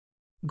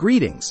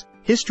Greetings,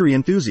 history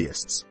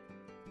enthusiasts.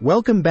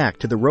 Welcome back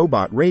to the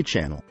RobotRay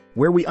channel,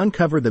 where we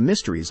uncover the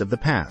mysteries of the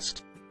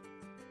past.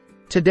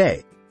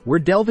 Today, we're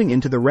delving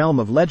into the realm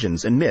of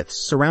legends and myths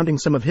surrounding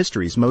some of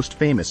history's most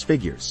famous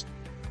figures.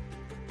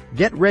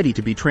 Get ready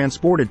to be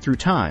transported through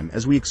time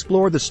as we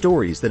explore the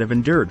stories that have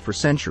endured for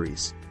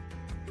centuries.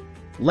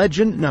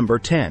 Legend number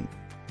 10.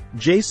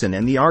 Jason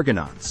and the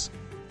Argonauts.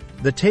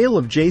 The tale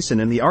of Jason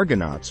and the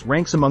Argonauts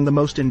ranks among the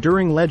most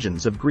enduring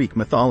legends of Greek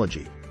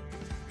mythology.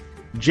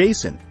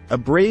 Jason, a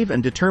brave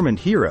and determined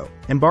hero,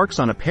 embarks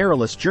on a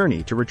perilous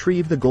journey to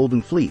retrieve the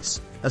Golden Fleece,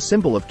 a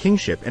symbol of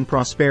kingship and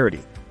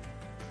prosperity.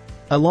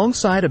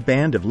 Alongside a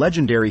band of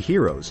legendary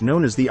heroes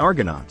known as the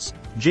Argonauts,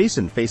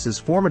 Jason faces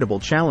formidable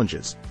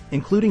challenges,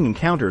 including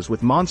encounters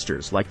with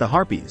monsters like the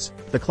Harpies,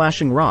 the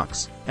Clashing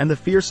Rocks, and the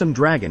fearsome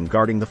dragon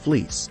guarding the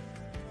fleece.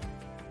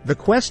 The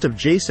quest of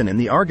Jason and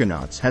the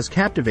Argonauts has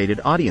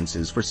captivated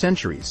audiences for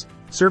centuries,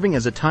 serving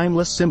as a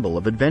timeless symbol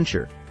of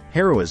adventure,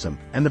 heroism,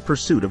 and the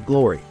pursuit of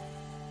glory.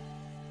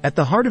 At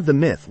the heart of the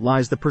myth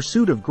lies the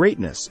pursuit of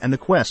greatness and the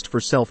quest for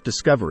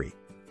self-discovery.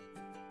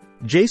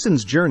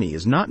 Jason's journey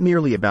is not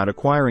merely about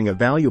acquiring a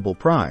valuable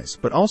prize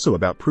but also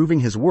about proving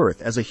his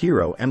worth as a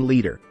hero and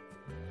leader.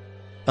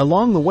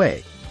 Along the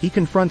way, he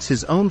confronts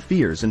his own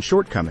fears and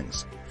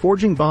shortcomings,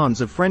 forging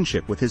bonds of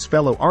friendship with his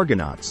fellow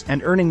Argonauts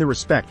and earning the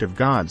respect of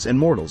gods and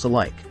mortals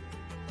alike.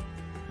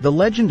 The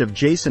legend of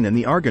Jason and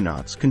the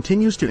Argonauts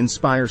continues to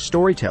inspire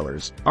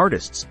storytellers,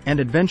 artists,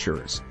 and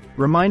adventurers,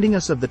 reminding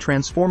us of the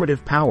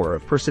transformative power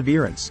of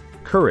perseverance,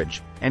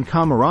 courage, and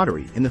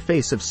camaraderie in the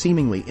face of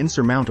seemingly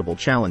insurmountable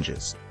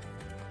challenges.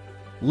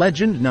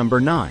 Legend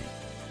number 9.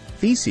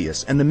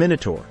 Theseus and the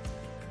Minotaur.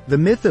 The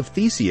myth of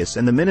Theseus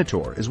and the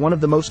Minotaur is one of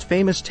the most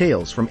famous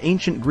tales from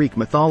ancient Greek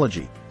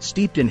mythology,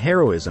 steeped in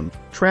heroism,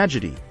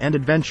 tragedy, and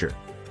adventure.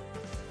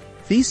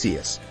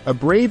 Theseus, a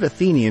brave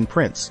Athenian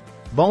prince,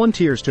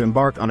 volunteers to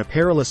embark on a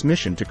perilous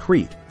mission to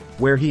Crete,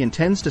 where he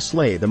intends to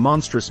slay the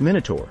monstrous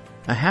Minotaur,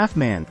 a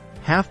half-man,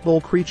 half-bull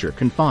creature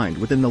confined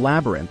within the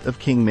labyrinth of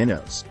King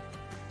Minos.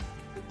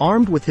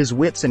 Armed with his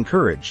wits and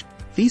courage,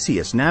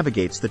 Theseus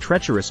navigates the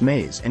treacherous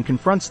maze and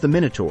confronts the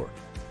Minotaur,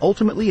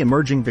 ultimately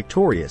emerging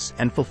victorious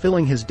and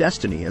fulfilling his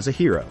destiny as a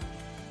hero.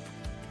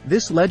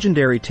 This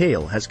legendary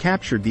tale has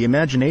captured the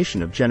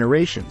imagination of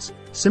generations,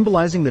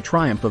 symbolizing the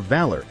triumph of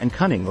valor and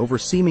cunning over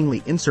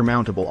seemingly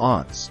insurmountable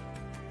odds.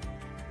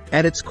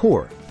 At its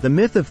core, the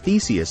myth of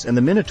Theseus and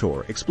the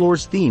Minotaur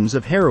explores themes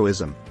of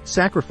heroism,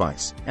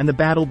 sacrifice, and the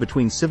battle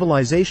between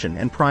civilization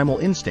and primal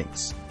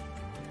instincts.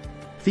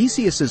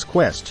 Theseus's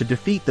quest to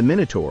defeat the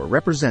Minotaur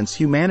represents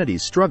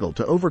humanity's struggle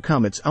to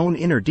overcome its own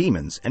inner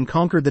demons and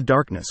conquer the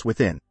darkness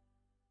within.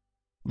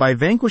 By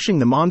vanquishing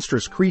the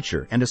monstrous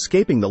creature and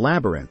escaping the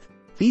labyrinth,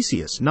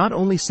 Theseus not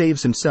only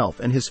saves himself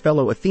and his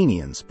fellow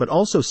Athenians but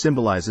also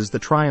symbolizes the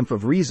triumph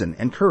of reason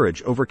and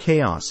courage over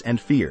chaos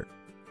and fear.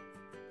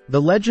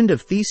 The legend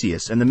of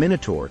Theseus and the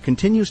Minotaur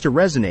continues to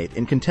resonate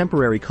in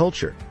contemporary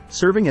culture,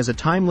 serving as a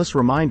timeless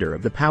reminder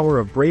of the power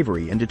of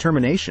bravery and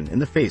determination in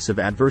the face of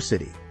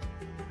adversity.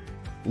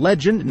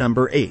 Legend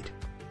number 8.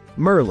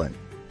 Merlin,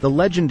 the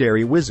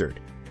legendary wizard.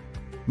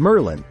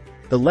 Merlin,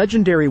 the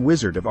legendary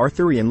wizard of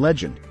Arthurian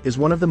legend, is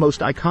one of the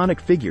most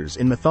iconic figures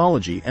in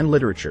mythology and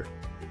literature.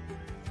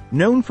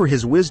 Known for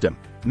his wisdom,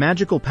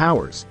 magical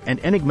powers, and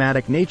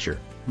enigmatic nature,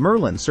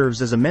 Merlin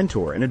serves as a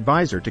mentor and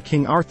advisor to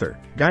King Arthur,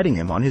 guiding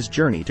him on his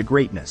journey to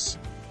greatness.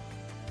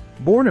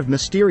 Born of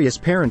mysterious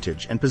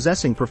parentage and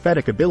possessing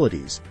prophetic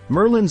abilities,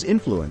 Merlin's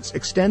influence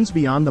extends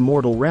beyond the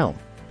mortal realm,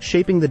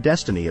 shaping the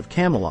destiny of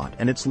Camelot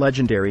and its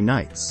legendary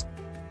knights.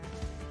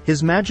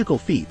 His magical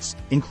feats,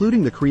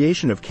 including the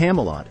creation of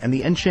Camelot and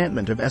the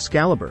enchantment of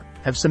Excalibur,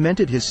 have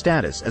cemented his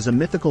status as a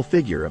mythical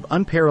figure of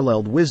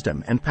unparalleled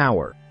wisdom and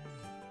power.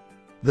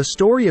 The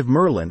story of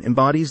Merlin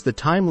embodies the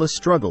timeless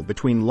struggle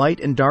between light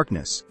and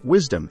darkness,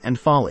 wisdom and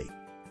folly.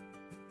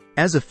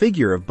 As a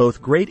figure of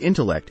both great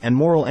intellect and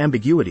moral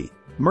ambiguity,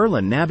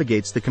 Merlin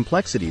navigates the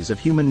complexities of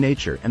human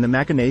nature and the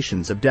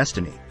machinations of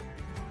destiny.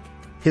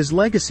 His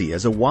legacy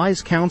as a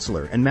wise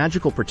counselor and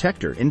magical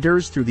protector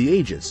endures through the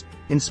ages,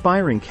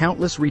 inspiring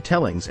countless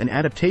retellings and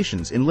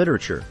adaptations in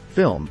literature,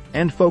 film,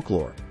 and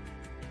folklore.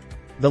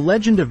 The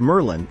legend of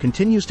Merlin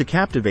continues to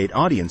captivate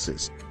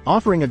audiences,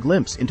 offering a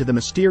glimpse into the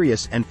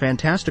mysterious and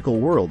fantastical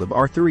world of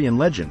Arthurian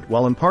legend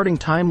while imparting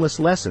timeless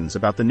lessons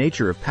about the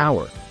nature of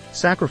power,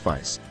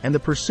 sacrifice, and the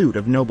pursuit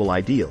of noble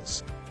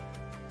ideals.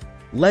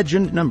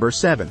 Legend number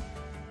 7.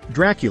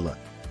 Dracula,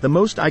 the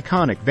most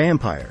iconic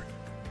vampire.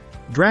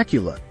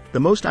 Dracula, the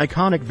most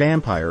iconic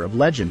vampire of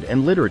legend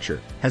and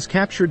literature, has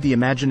captured the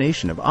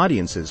imagination of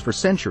audiences for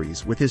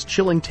centuries with his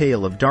chilling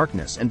tale of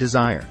darkness and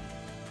desire.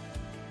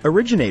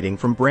 Originating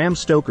from Bram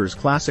Stoker's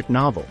classic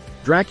novel,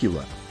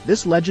 Dracula,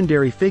 this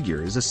legendary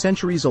figure is a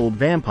centuries-old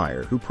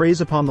vampire who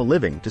preys upon the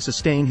living to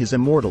sustain his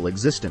immortal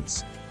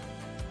existence.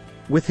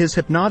 With his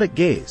hypnotic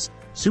gaze,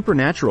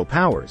 supernatural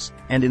powers,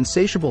 and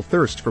insatiable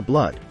thirst for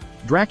blood,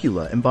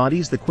 Dracula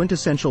embodies the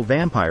quintessential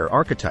vampire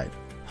archetype,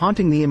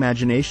 haunting the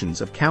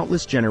imaginations of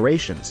countless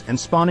generations and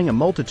spawning a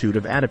multitude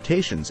of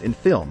adaptations in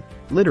film,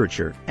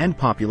 literature, and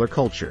popular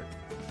culture.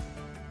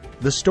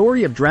 The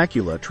story of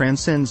Dracula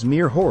transcends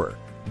mere horror,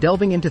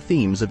 delving into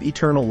themes of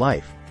eternal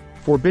life,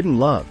 forbidden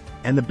love,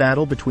 and the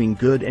battle between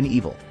good and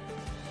evil.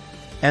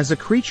 As a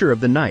creature of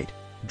the night,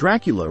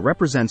 Dracula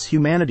represents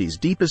humanity's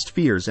deepest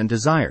fears and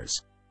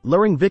desires,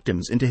 luring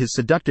victims into his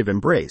seductive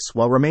embrace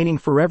while remaining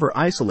forever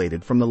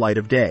isolated from the light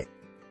of day.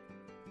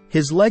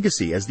 His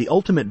legacy as the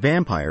ultimate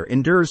vampire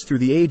endures through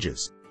the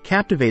ages,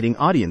 captivating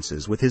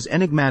audiences with his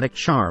enigmatic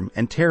charm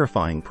and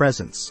terrifying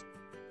presence.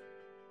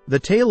 The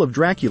tale of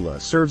Dracula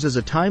serves as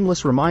a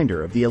timeless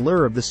reminder of the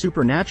allure of the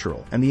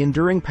supernatural and the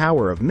enduring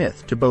power of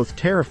myth to both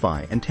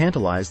terrify and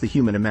tantalize the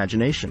human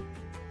imagination.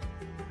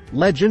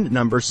 Legend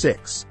number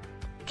 6.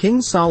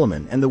 King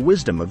Solomon and the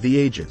Wisdom of the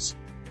Ages.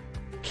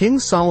 King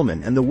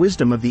Solomon and the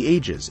Wisdom of the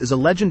Ages is a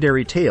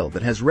legendary tale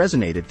that has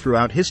resonated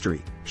throughout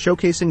history,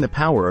 showcasing the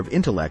power of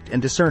intellect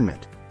and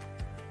discernment.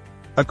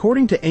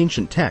 According to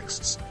ancient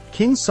texts,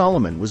 King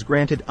Solomon was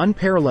granted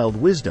unparalleled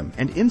wisdom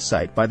and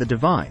insight by the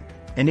divine,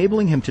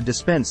 enabling him to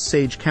dispense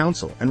sage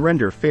counsel and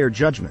render fair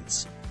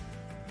judgments.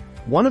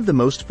 One of the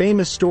most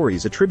famous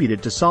stories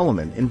attributed to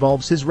Solomon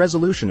involves his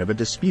resolution of a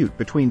dispute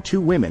between two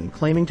women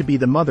claiming to be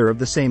the mother of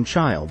the same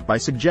child by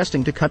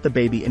suggesting to cut the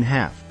baby in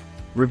half,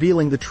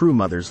 revealing the true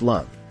mother's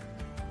love.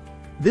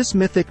 This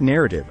mythic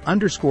narrative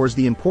underscores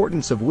the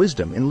importance of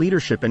wisdom in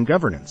leadership and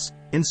governance,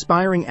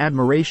 inspiring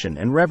admiration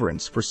and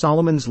reverence for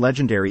Solomon's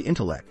legendary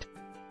intellect.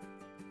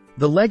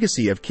 The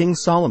legacy of King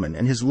Solomon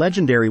and his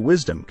legendary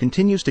wisdom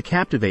continues to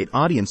captivate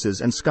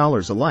audiences and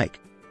scholars alike,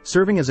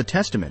 serving as a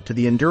testament to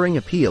the enduring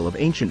appeal of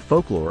ancient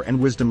folklore and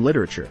wisdom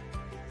literature.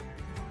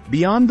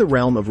 Beyond the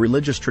realm of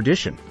religious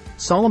tradition,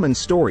 Solomon's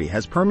story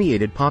has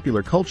permeated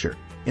popular culture,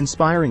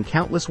 inspiring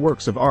countless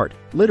works of art,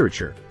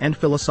 literature, and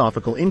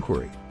philosophical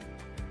inquiry.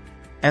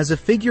 As a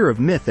figure of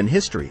myth and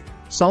history,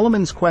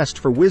 Solomon's quest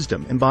for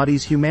wisdom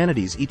embodies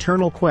humanity's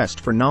eternal quest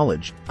for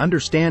knowledge,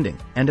 understanding,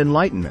 and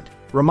enlightenment,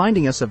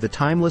 reminding us of the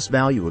timeless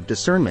value of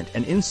discernment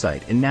and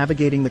insight in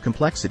navigating the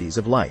complexities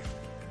of life.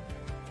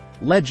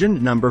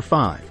 Legend number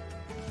 5.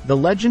 The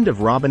Legend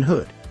of Robin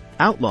Hood,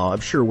 Outlaw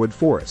of Sherwood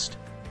Forest.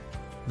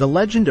 The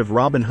legend of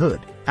Robin Hood,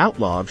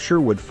 Outlaw of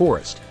Sherwood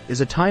Forest,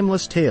 is a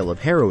timeless tale of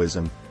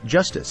heroism,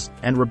 justice,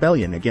 and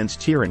rebellion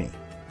against tyranny.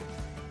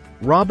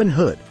 Robin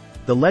Hood,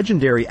 the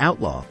legendary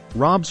outlaw,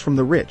 robs from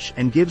the rich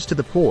and gives to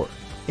the poor,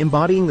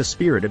 embodying the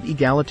spirit of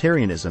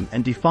egalitarianism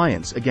and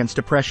defiance against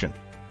oppression.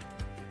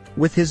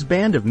 With his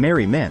band of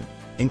merry men,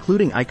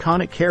 including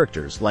iconic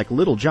characters like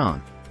Little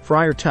John,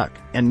 Friar Tuck,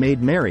 and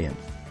Maid Marian,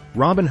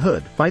 Robin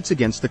Hood fights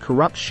against the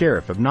corrupt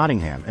sheriff of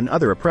Nottingham and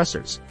other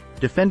oppressors,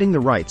 defending the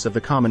rights of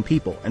the common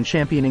people and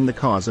championing the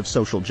cause of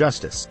social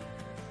justice.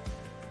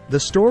 The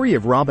story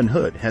of Robin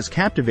Hood has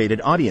captivated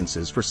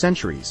audiences for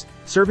centuries,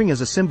 serving as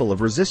a symbol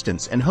of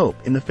resistance and hope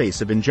in the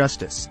face of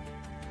injustice.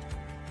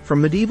 From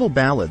medieval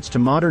ballads to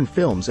modern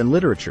films and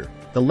literature,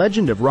 the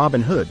legend of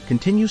Robin Hood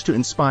continues to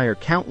inspire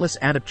countless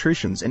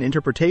adaptations and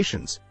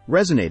interpretations,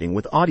 resonating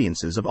with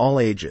audiences of all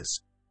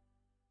ages.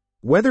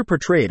 Whether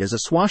portrayed as a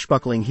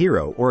swashbuckling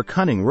hero or a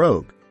cunning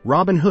rogue,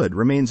 Robin Hood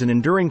remains an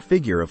enduring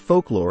figure of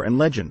folklore and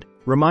legend,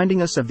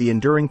 reminding us of the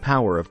enduring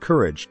power of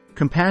courage,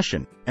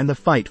 compassion, and the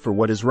fight for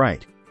what is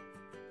right.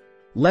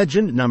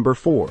 Legend number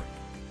 4.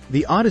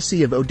 The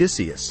Odyssey of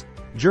Odysseus,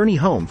 Journey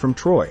Home from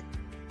Troy.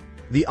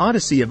 The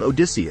Odyssey of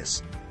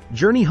Odysseus,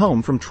 Journey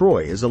Home from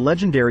Troy is a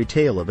legendary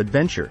tale of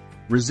adventure,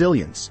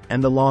 resilience,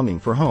 and the longing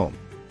for home.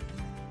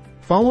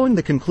 Following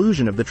the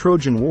conclusion of the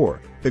Trojan War,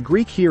 the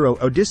Greek hero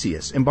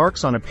Odysseus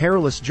embarks on a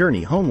perilous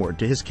journey homeward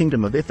to his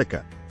kingdom of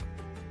Ithaca.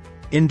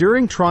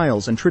 Enduring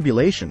trials and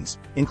tribulations,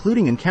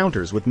 including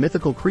encounters with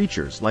mythical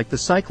creatures like the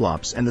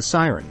Cyclops and the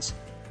Sirens,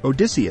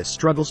 Odysseus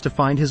struggles to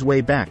find his way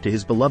back to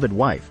his beloved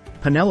wife,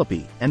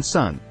 Penelope, and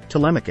son,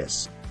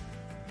 Telemachus.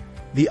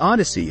 The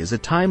Odyssey is a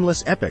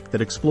timeless epic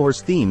that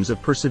explores themes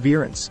of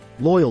perseverance,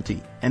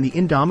 loyalty, and the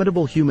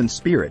indomitable human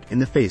spirit in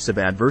the face of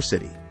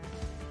adversity.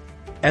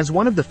 As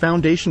one of the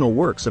foundational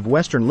works of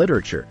Western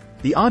literature,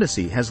 the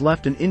Odyssey has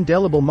left an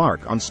indelible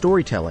mark on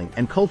storytelling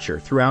and culture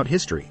throughout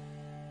history.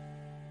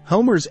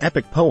 Homer's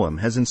epic poem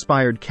has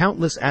inspired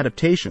countless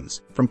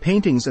adaptations, from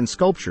paintings and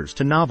sculptures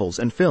to novels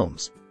and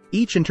films,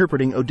 each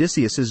interpreting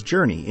Odysseus's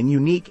journey in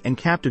unique and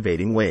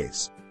captivating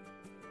ways.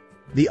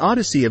 The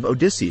Odyssey of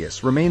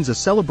Odysseus remains a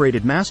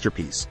celebrated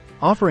masterpiece,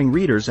 offering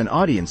readers and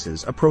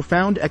audiences a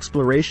profound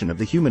exploration of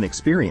the human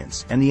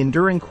experience and the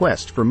enduring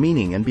quest for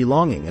meaning and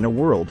belonging in a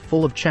world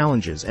full of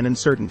challenges and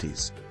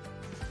uncertainties.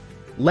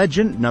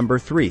 Legend number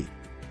 3.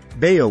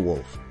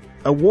 Beowulf,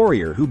 a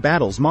warrior who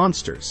battles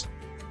monsters.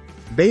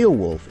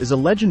 Beowulf is a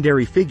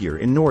legendary figure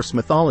in Norse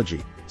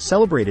mythology,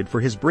 celebrated for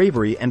his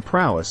bravery and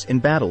prowess in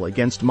battle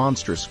against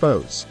monstrous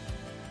foes.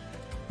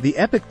 The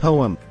epic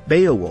poem,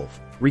 Beowulf,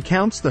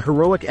 recounts the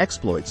heroic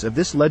exploits of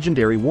this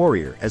legendary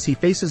warrior as he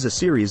faces a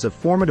series of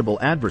formidable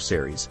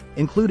adversaries,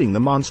 including the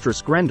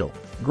monstrous Grendel,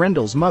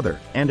 Grendel's mother,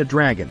 and a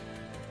dragon.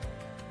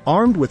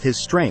 Armed with his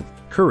strength,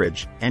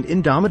 courage, and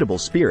indomitable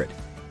spirit,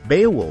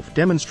 Beowulf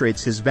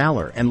demonstrates his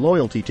valor and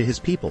loyalty to his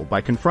people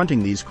by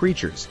confronting these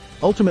creatures,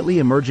 ultimately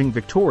emerging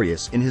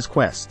victorious in his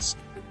quests.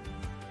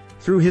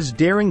 Through his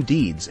daring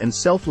deeds and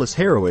selfless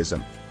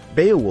heroism,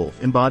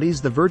 Beowulf embodies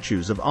the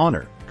virtues of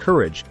honor,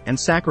 courage, and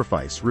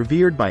sacrifice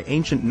revered by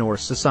ancient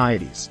Norse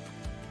societies.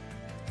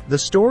 The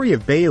story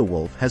of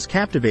Beowulf has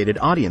captivated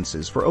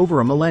audiences for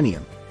over a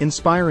millennium,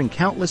 inspiring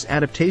countless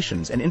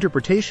adaptations and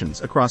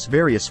interpretations across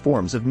various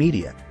forms of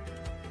media.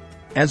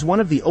 As one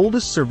of the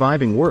oldest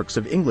surviving works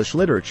of English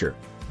literature,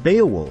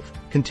 Beowulf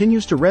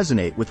continues to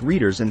resonate with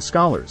readers and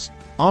scholars,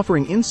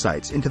 offering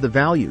insights into the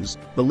values,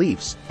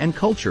 beliefs, and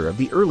culture of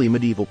the early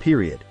medieval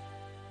period.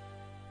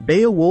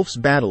 Beowulf's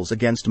battles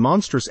against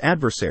monstrous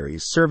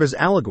adversaries serve as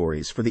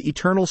allegories for the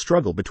eternal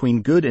struggle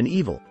between good and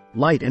evil,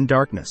 light and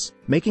darkness,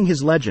 making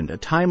his legend a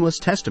timeless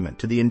testament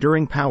to the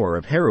enduring power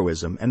of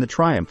heroism and the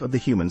triumph of the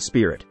human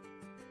spirit.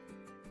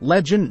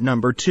 Legend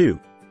number 2.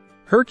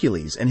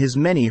 Hercules and his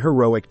many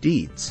heroic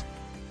deeds.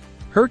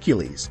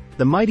 Hercules,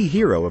 the mighty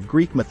hero of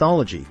Greek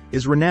mythology,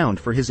 is renowned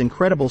for his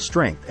incredible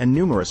strength and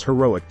numerous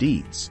heroic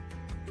deeds.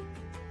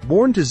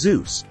 Born to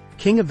Zeus,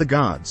 king of the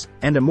gods,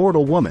 and a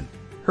mortal woman,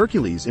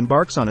 Hercules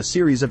embarks on a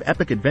series of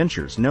epic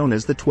adventures known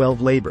as the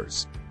 12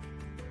 Labors.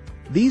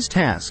 These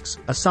tasks,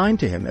 assigned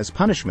to him as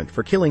punishment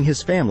for killing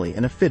his family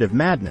in a fit of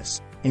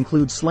madness,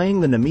 include slaying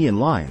the Nemean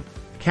lion,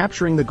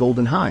 capturing the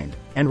golden hind,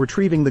 and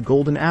retrieving the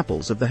golden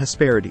apples of the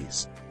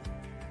Hesperides.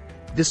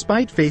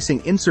 Despite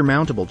facing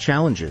insurmountable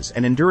challenges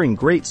and enduring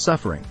great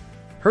suffering,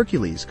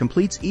 Hercules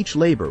completes each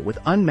labor with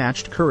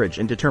unmatched courage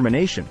and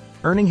determination,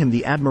 earning him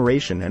the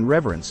admiration and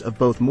reverence of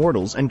both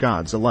mortals and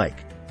gods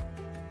alike.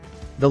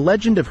 The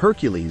legend of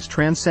Hercules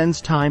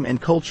transcends time and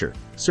culture,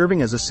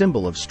 serving as a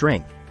symbol of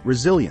strength,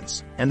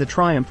 resilience, and the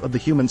triumph of the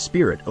human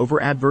spirit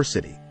over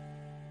adversity.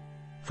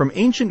 From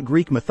ancient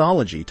Greek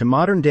mythology to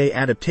modern-day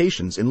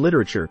adaptations in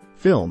literature,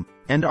 film,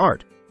 and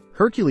art,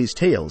 Hercules'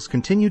 tales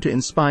continue to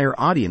inspire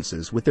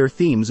audiences with their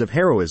themes of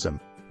heroism,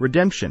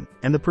 redemption,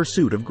 and the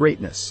pursuit of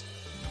greatness.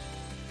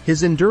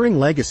 His enduring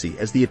legacy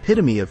as the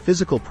epitome of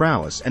physical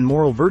prowess and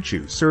moral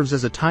virtue serves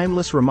as a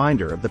timeless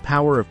reminder of the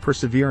power of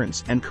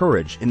perseverance and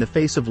courage in the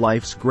face of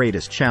life's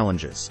greatest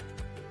challenges.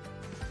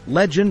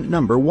 Legend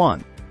number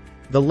 1.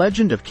 The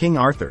Legend of King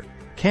Arthur,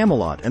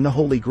 Camelot and the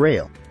Holy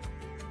Grail.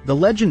 The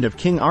legend of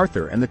King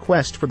Arthur and the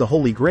quest for the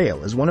Holy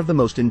Grail is one of the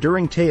most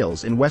enduring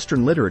tales in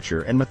Western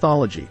literature and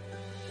mythology.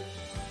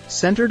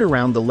 Centered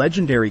around the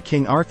legendary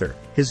King Arthur,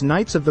 his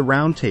Knights of the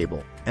Round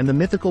Table, and the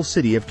mythical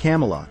city of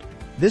Camelot,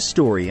 this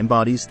story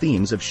embodies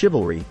themes of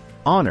chivalry,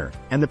 honor,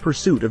 and the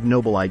pursuit of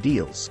noble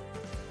ideals.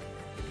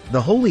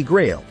 The Holy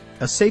Grail,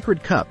 a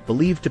sacred cup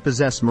believed to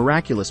possess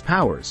miraculous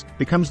powers,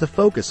 becomes the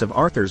focus of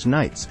Arthur's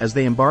knights as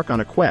they embark on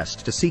a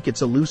quest to seek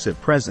its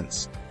elusive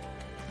presence.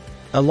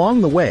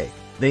 Along the way,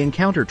 they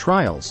encounter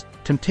trials,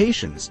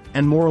 temptations,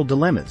 and moral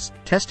dilemmas,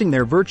 testing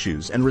their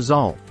virtues and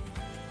resolve.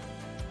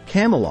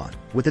 Camelot,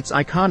 with its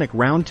iconic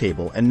round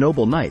table and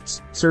noble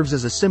knights, serves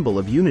as a symbol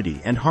of unity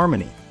and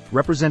harmony,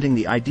 representing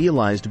the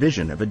idealized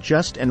vision of a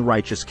just and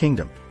righteous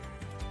kingdom.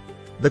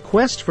 The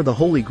quest for the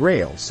Holy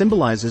Grail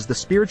symbolizes the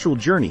spiritual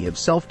journey of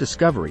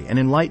self-discovery and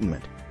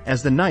enlightenment,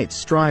 as the knights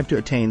strive to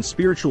attain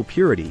spiritual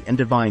purity and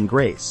divine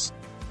grace.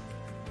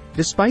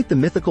 Despite the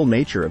mythical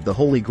nature of the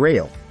Holy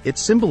Grail, its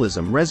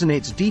symbolism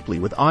resonates deeply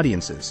with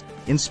audiences,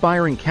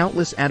 inspiring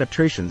countless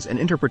adaptations and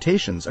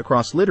interpretations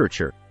across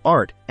literature,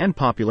 art, and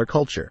popular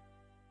culture.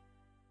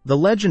 The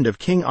legend of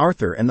King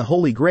Arthur and the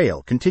Holy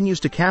Grail continues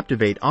to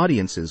captivate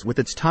audiences with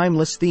its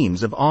timeless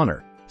themes of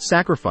honor,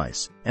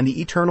 sacrifice, and the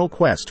eternal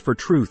quest for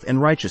truth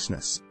and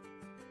righteousness.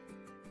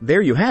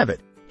 There you have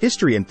it,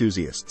 history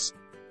enthusiasts.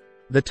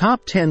 The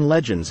top 10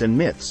 legends and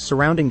myths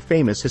surrounding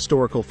famous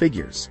historical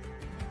figures.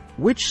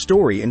 Which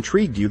story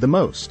intrigued you the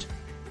most?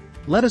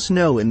 Let us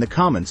know in the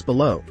comments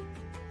below.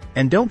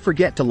 And don't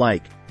forget to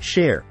like,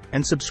 share,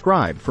 and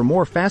subscribe for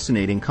more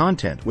fascinating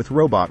content with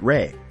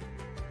RobotRay.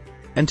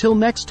 Until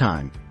next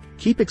time,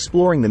 keep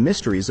exploring the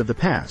mysteries of the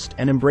past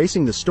and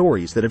embracing the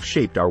stories that have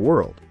shaped our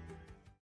world.